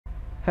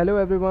Hello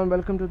everyone,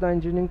 welcome to the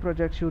Engineering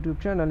Projects YouTube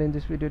channel. In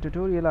this video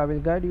tutorial I will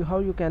guide you how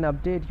you can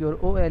update your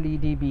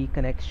OLEDB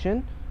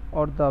connection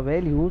or the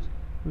values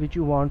which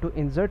you want to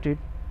insert it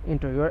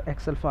into your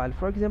Excel file.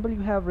 For example, you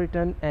have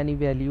written any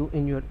value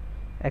in your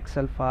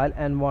Excel file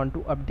and want to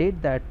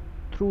update that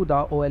through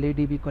the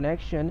OLEDB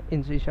connection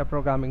in C#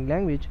 programming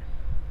language.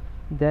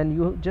 Then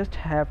you just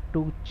have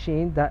to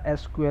change the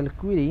SQL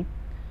query.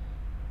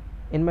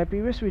 In my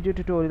previous video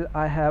tutorial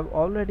I have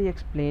already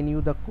explained you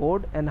the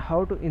code and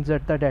how to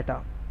insert the data.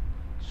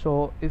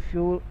 So if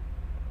you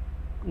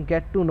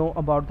get to know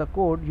about the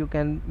code, you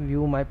can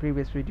view my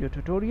previous video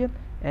tutorial,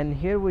 and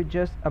here we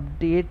just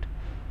update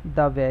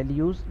the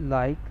values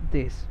like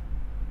this.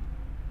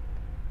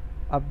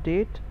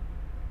 Update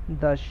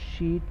the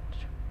sheet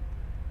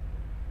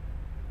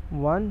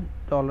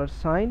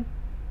 $1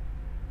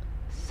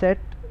 set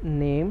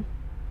name.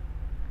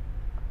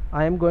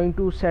 I am going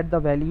to set the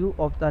value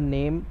of the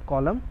name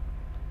column,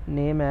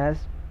 name as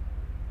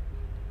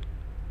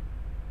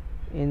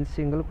in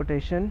single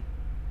quotation,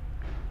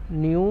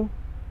 new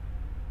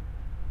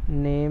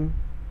name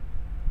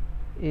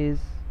is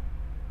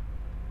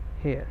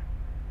here,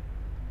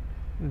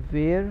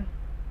 where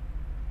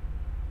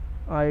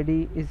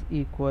id is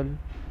equal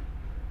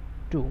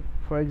to.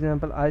 For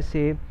example, I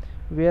say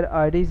where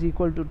id is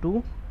equal to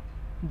 2,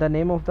 the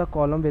name of the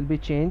column will be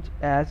changed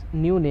as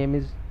new name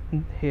is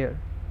here.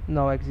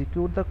 Now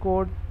execute the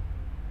code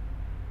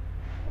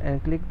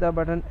and click the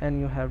button and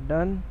you have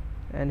done.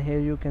 And here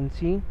you can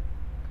see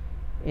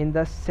in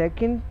the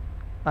second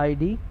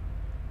id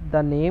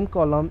the name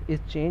column is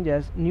changed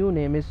as new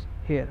name is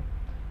here.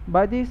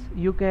 By this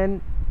you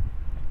can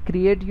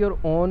create your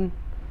own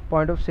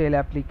point of sale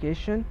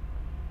application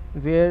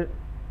where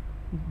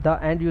the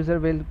end user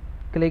will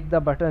click the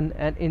button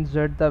and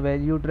insert the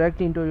value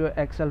directly into your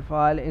Excel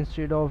file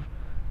instead of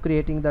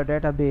creating the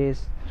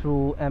database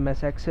through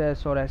MS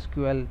Access or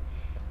SQL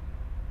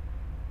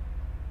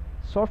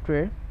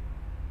software.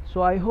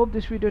 So I hope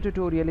this video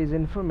tutorial is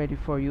informative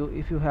for you.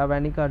 If you have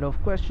any kind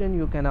of question,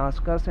 you can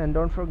ask us, and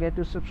don't forget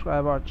to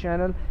subscribe our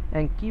channel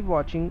and keep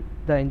watching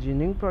the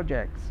engineering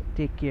projects.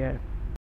 Take care.